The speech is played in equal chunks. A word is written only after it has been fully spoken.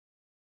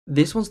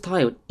This one's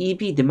titled,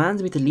 EB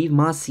demands me to leave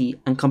my seat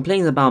and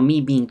complains about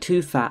me being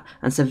too fat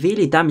and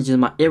severely damages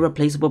my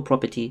irreplaceable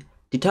property.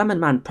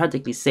 Determined man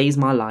practically saves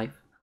my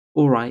life.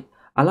 Alright,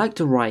 I like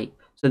to write,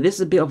 so this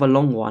is a bit of a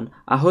long one.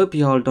 I hope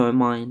you all don't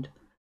mind.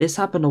 This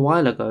happened a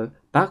while ago,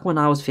 back when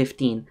I was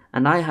 15,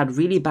 and I had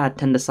really bad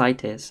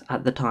tendinitis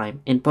at the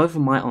time in both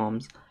of my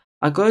arms.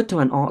 I go to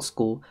an art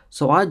school,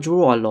 so I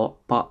draw a lot,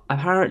 but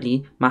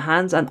apparently my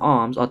hands and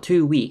arms are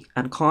too weak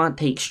and can't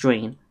take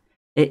strain.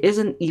 It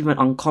isn't even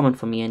uncommon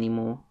for me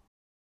anymore.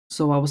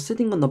 So I was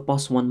sitting on the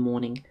bus one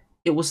morning.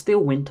 It was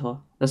still winter.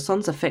 The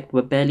sun's effect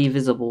were barely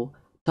visible.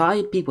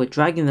 Tired people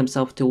dragging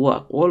themselves to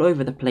work all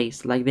over the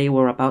place like they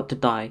were about to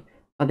die.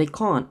 But they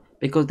can't,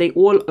 because they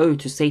all owe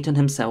to Satan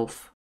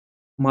himself.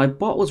 My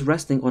butt was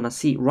resting on a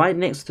seat right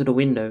next to the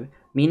window,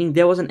 meaning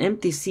there was an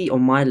empty seat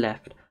on my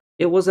left.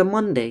 It was a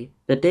Monday,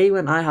 the day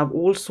when I have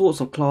all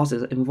sorts of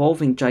classes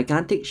involving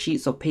gigantic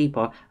sheets of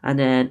paper and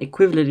an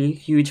equivalently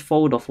huge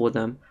folder for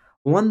them.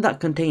 One that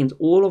contains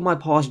all of my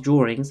past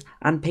drawings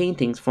and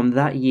paintings from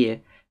that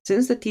year.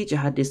 Since the teacher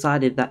had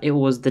decided that it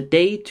was the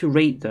day to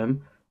rate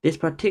them, this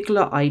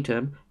particular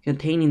item,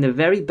 containing the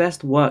very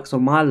best works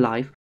of my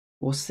life,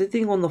 was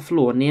sitting on the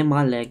floor near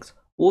my legs,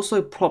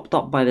 also propped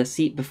up by the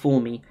seat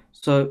before me,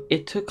 so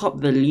it took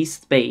up the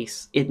least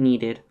space it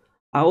needed.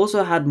 I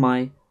also had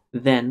my,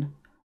 then,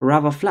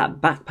 rather flat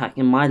backpack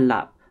in my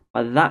lap,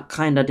 but that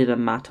kinda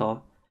didn't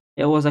matter.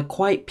 It was a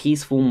quite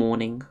peaceful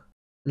morning.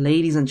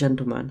 Ladies and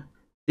gentlemen,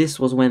 this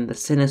was when the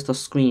sinister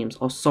screams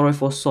of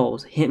sorrowful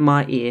souls hit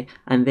my ear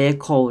and their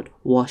cold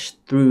washed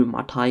through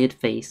my tired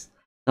face.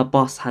 The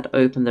bus had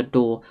opened the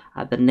door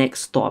at the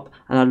next stop,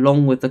 and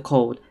along with the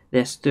cold,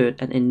 there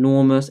stood an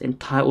enormous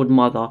entitled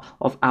mother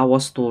of our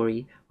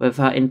story with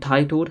her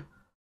entitled,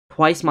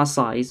 twice my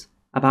size,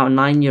 about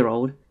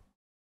 9-year-old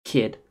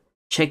kid,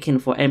 checking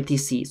for empty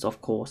seats,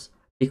 of course,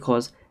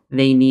 because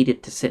they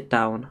needed to sit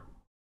down.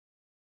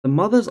 The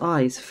mother's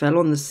eyes fell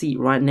on the seat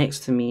right next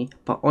to me,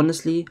 but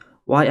honestly,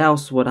 why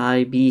else would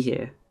I be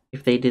here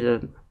if they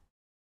didn't?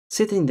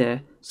 Sitting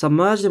there,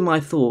 submerged in my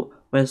thought,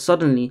 when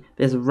suddenly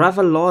this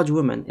rather large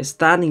woman is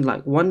standing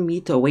like 1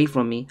 meter away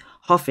from me,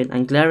 huffing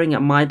and glaring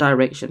at my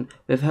direction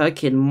with her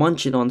kid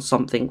munching on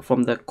something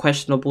from the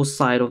questionable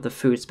side of the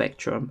food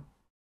spectrum.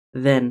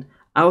 Then,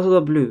 out of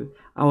the blue,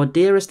 our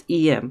dearest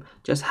EM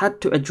just had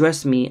to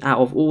address me out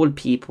of all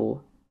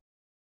people.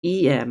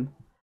 EM,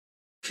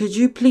 could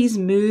you please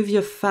move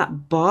your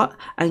fat butt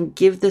and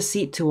give the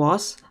seat to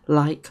us,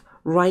 like,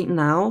 right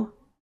now?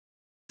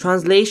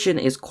 Translation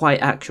is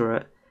quite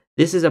accurate.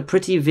 This is a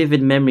pretty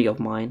vivid memory of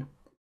mine.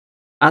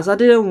 As I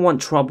didn't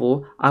want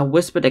trouble, I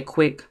whispered a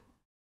quick,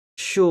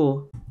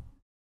 sure.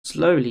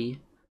 Slowly,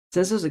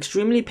 since it was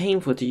extremely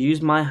painful to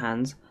use my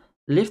hands,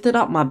 lifted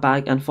up my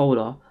bag and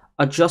folder,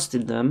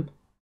 adjusted them,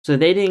 so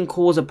they didn't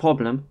cause a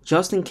problem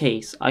just in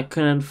case I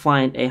couldn't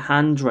find a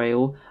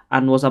handrail,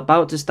 and was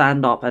about to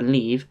stand up and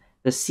leave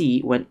the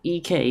seat when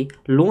EK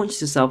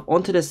launched himself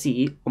onto the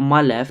seat on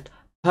my left,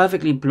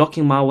 perfectly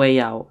blocking my way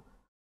out.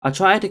 I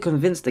tried to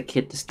convince the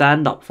kid to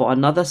stand up for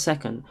another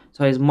second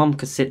so his mum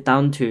could sit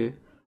down too,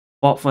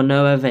 but for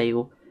no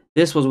avail.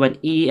 This was when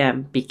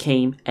EM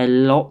became a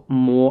lot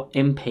more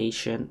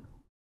impatient.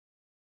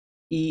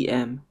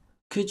 EM,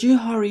 could you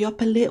hurry up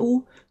a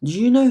little? Do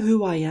you know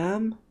who I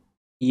am?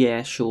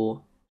 Yeah,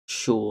 sure.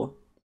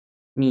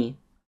 Me,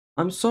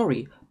 I'm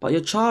sorry, but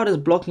your child is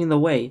blocking the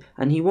way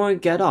and he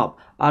won't get up.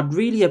 I'd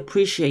really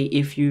appreciate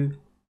if you...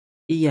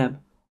 EM,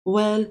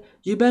 well,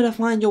 you better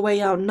find your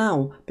way out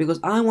now because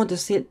I want to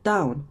sit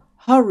down.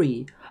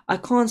 Hurry, I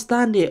can't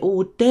stand here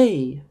all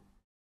day.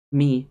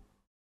 Me,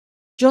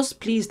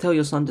 just please tell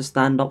your son to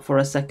stand up for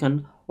a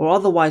second, or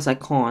otherwise I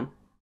can't.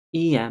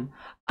 EM,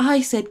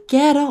 I said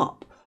get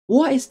up.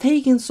 What is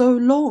taking so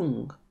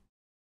long?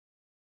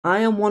 I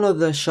am one of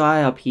the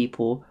shyer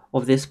people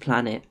of this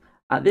planet.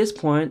 At this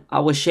point, I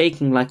was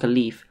shaking like a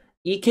leaf.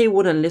 EK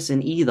wouldn't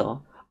listen either.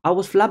 I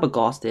was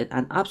flabbergasted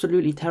and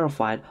absolutely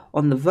terrified,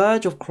 on the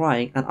verge of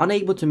crying and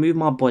unable to move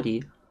my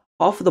body.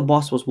 Half of the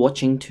bus was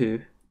watching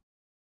too.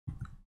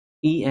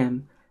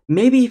 EM,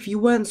 maybe if you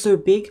weren't so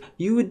big,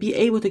 you would be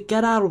able to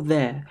get out of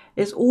there.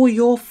 It's all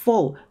your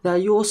fault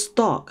that you're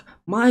stuck.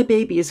 My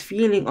baby is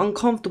feeling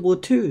uncomfortable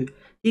too.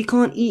 He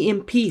can't eat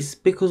in peace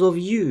because of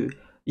you.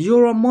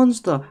 You're a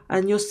monster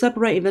and you're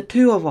separating the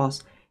two of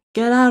us.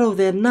 Get out of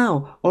there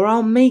now or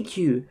I'll make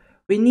you.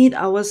 We need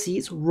our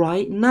seats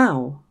right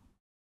now.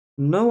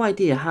 No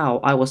idea how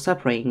I was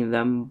separating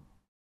them,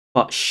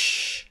 but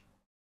shh.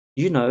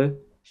 You know,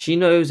 she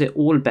knows it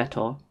all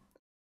better.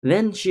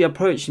 Then she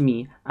approached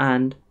me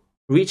and,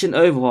 reaching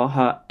over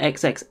her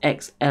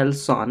XXXL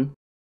son,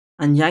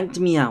 and yanked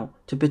me out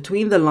to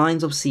between the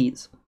lines of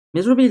seats,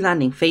 miserably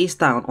landing face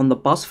down on the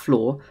bus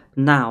floor.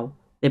 Now,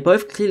 they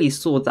both clearly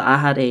saw that I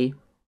had a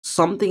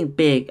something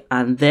big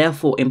and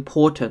therefore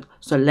important,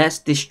 so let's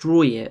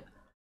destroy it.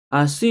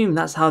 I assume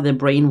that's how their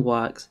brain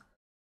works.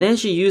 Then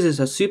she uses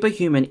her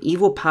superhuman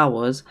evil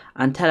powers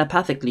and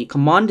telepathically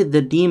commanded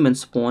the demon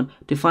spawn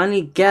to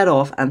finally get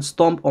off and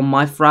stomp on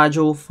my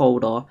fragile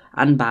folder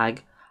and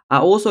bag.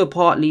 Also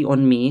partly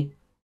on me.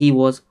 He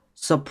was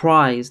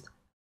surprised,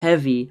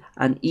 heavy,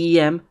 and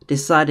EM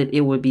decided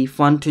it would be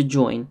fun to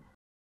join.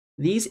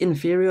 These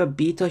inferior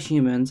beta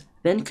humans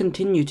then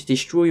continued to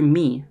destroy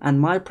me and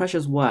my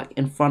precious work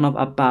in front of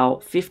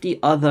about 50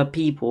 other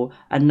people,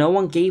 and no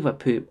one gave a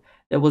poop.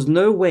 There was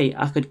no way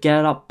I could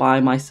get up by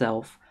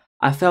myself.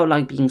 I felt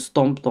like being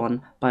stomped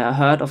on by a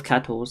herd of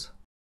cattle.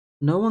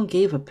 No one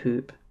gave a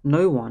poop,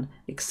 no one,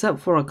 except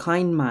for a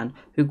kind man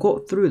who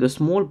got through the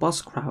small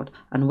bus crowd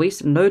and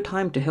wasted no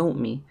time to help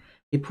me.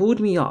 He pulled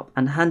me up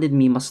and handed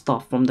me my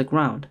stuff from the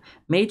ground,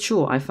 made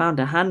sure I found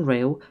a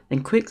handrail,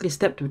 then quickly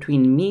stepped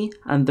between me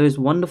and those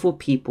wonderful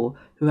people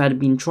who had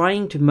been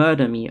trying to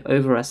murder me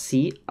over a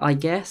seat, I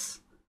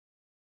guess.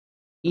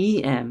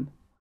 EM.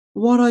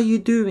 What are you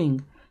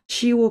doing?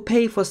 She will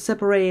pay for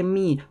separating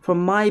me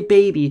from my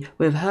baby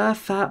with her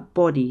fat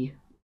body.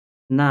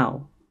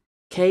 Now,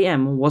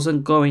 KM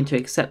wasn't going to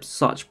accept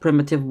such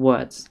primitive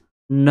words.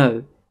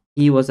 No,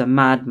 he was a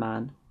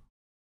madman.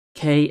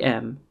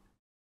 KM.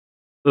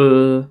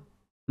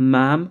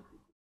 Ma'am?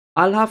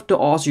 I'll have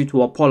to ask you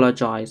to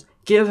apologize.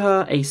 Give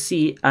her a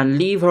seat and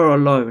leave her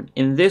alone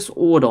in this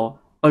order,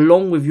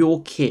 along with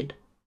your kid.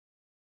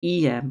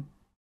 EM.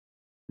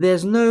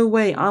 There's no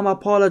way I'm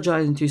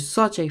apologizing to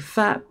such a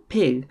fat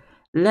pig.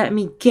 Let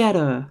me get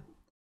her.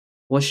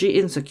 Was she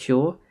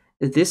insecure?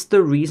 Is this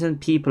the reason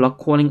people are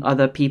calling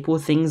other people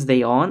things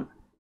they aren't?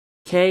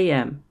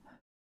 KM.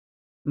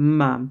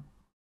 Ma'am,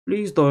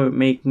 please don't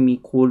make me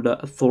call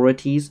the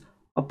authorities.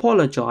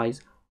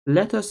 Apologize.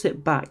 Let her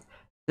sit back,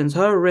 since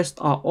her wrists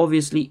are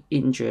obviously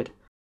injured.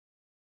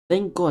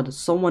 Thank God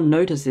someone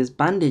notices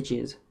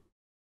bandages.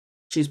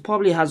 She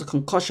probably has a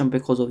concussion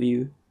because of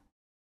you.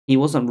 He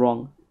wasn't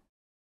wrong.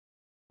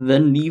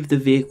 Then leave the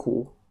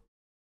vehicle.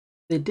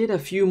 They did a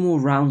few more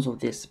rounds of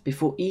this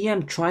before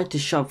EM tried to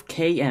shove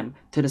KM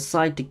to the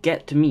side to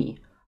get to me.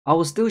 I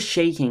was still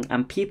shaking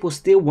and people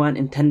still weren't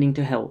intending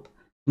to help.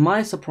 To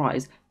my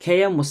surprise,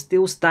 KM was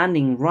still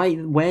standing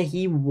right where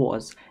he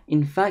was.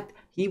 In fact,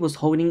 he was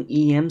holding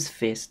EM's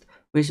fist,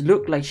 which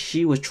looked like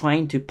she was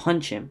trying to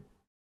punch him.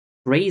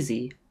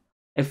 Crazy.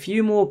 A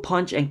few more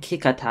punch and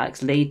kick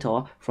attacks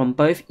later from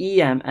both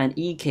EM and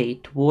EK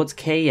towards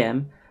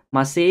KM,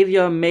 my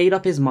savior made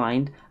up his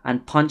mind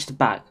and punched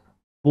back.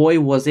 Boy,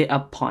 was it a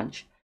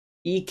punch.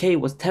 EK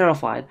was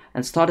terrified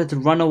and started to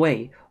run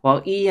away,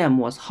 while EM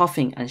was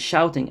huffing and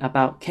shouting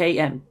about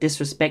KM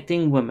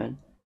disrespecting women.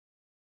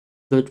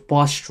 The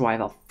bus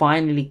driver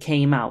finally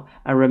came out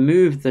and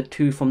removed the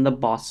two from the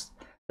bus.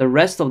 The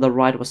rest of the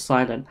ride was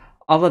silent,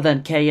 other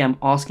than KM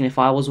asking if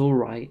I was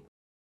alright.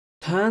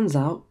 Turns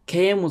out,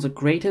 KM was the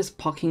greatest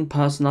fucking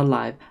person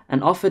alive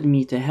and offered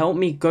me to help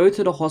me go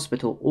to the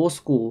hospital or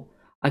school.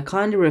 I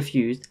kindly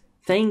refused,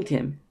 thanked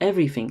him,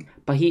 everything,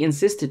 but he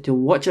insisted to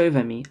watch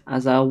over me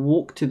as I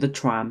walked to the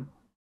tram.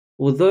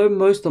 Although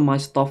most of my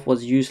stuff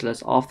was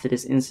useless after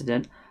this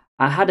incident,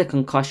 I had a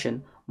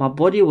concussion, my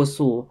body was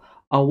sore,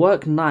 I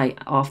worked night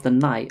after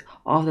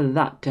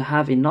that to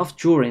have enough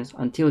drawings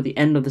until the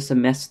end of the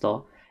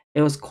semester.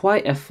 It was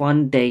quite a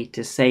fun day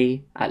to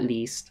say at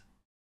least.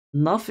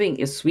 Nothing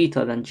is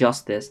sweeter than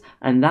justice,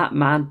 and that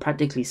man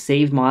practically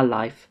saved my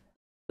life.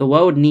 The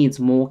world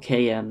needs more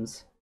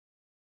KMs.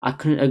 I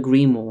couldn't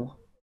agree more.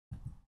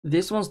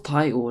 This one's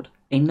titled,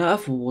 A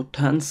Nerf War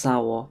Turned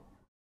Sour.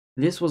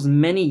 This was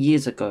many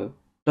years ago.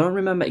 Don't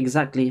remember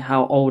exactly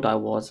how old I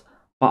was,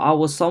 but I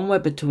was somewhere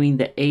between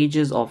the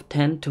ages of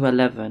 10 to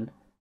 11.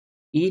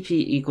 EP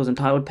equals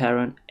entitled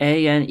parent,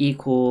 AN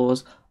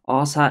equals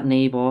arshat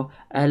neighbor,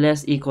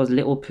 LS equals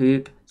little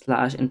poop /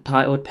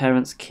 entitled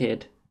parent's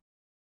kid.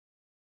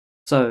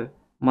 So,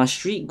 my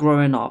street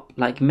growing up,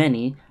 like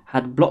many,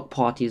 had block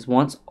parties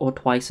once or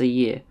twice a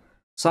year.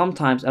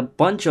 Sometimes a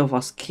bunch of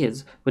us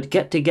kids would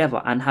get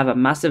together and have a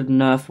massive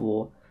Nerf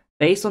war.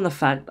 Based on the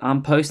fact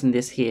I'm posting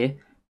this here,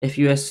 if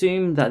you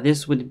assume that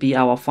this would be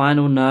our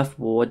final Nerf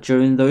war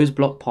during those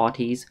block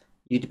parties,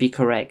 you'd be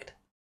correct.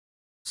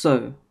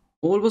 So,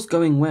 all was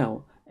going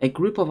well. A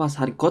group of us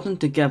had gotten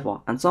together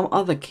and some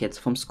other kids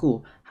from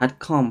school had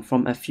come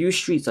from a few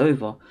streets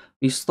over.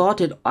 We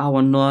started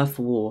our Nerf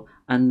war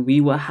and we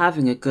were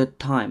having a good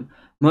time.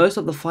 Most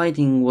of the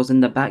fighting was in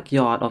the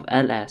backyard of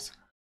LS,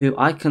 who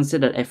I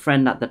considered a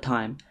friend at the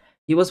time.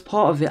 He was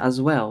part of it as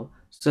well,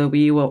 so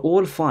we were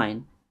all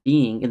fine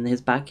being in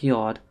his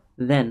backyard.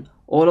 Then,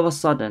 all of a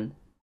sudden,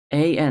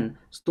 AN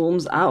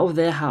storms out of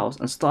their house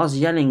and starts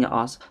yelling at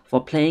us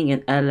for playing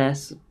in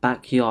LS'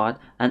 backyard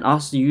and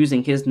us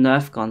using his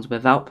Nerf guns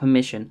without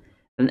permission.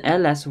 Then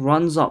LS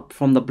runs up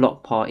from the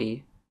block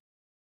party.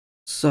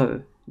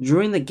 So,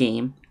 during the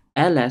game,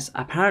 LS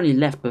apparently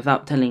left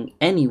without telling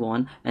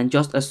anyone and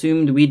just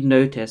assumed we'd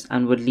notice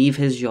and would leave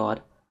his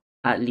yard.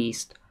 At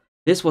least,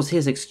 this was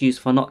his excuse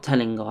for not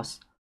telling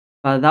us.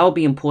 But that'll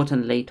be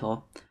important later.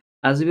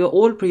 As we were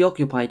all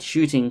preoccupied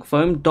shooting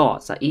foam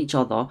darts at each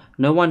other,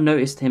 no one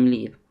noticed him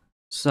leave.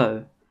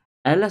 So,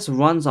 LS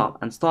runs up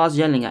and starts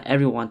yelling at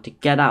everyone to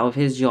get out of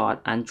his yard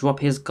and drop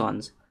his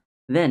guns.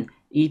 Then,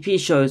 EP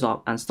shows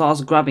up and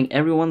starts grabbing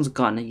everyone's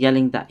gun,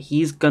 yelling that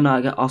he's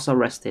gonna get us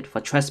arrested for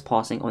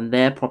trespassing on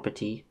their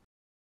property.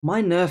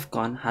 My Nerf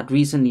gun had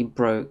recently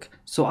broke,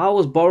 so I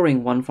was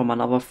borrowing one from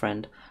another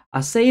friend.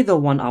 I say the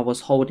one I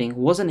was holding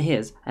wasn't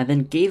his and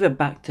then gave it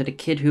back to the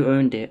kid who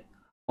owned it.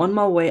 On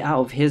my way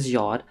out of his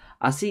yard,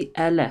 I see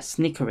LS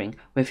snickering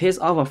with his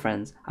other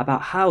friends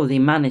about how they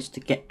managed to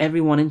get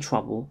everyone in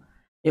trouble.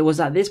 It was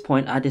at this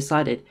point I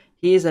decided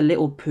he is a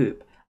little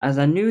poop, as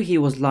I knew he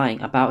was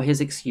lying about his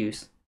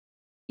excuse.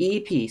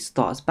 EP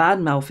starts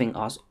bad-mouthing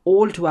us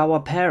all to our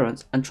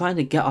parents and trying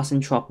to get us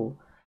in trouble.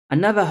 I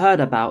never heard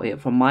about it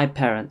from my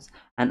parents,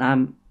 and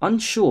I'm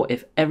unsure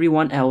if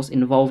everyone else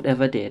involved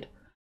ever did.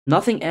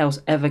 Nothing else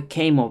ever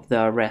came of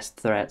the arrest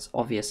threats,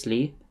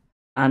 obviously,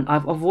 and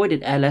I've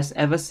avoided LS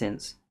ever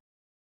since.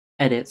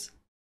 Edits.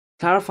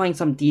 Clarifying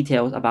some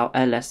details about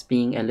LS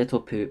being a little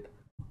poop.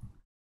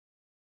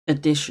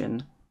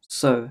 Addition.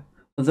 So,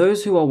 for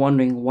those who are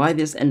wondering why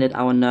this ended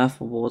our Nerf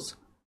wars,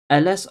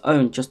 LS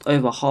owned just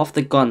over half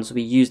the guns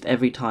we used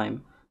every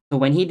time, so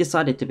when he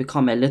decided to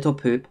become a little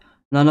poop,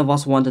 none of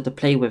us wanted to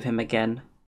play with him again.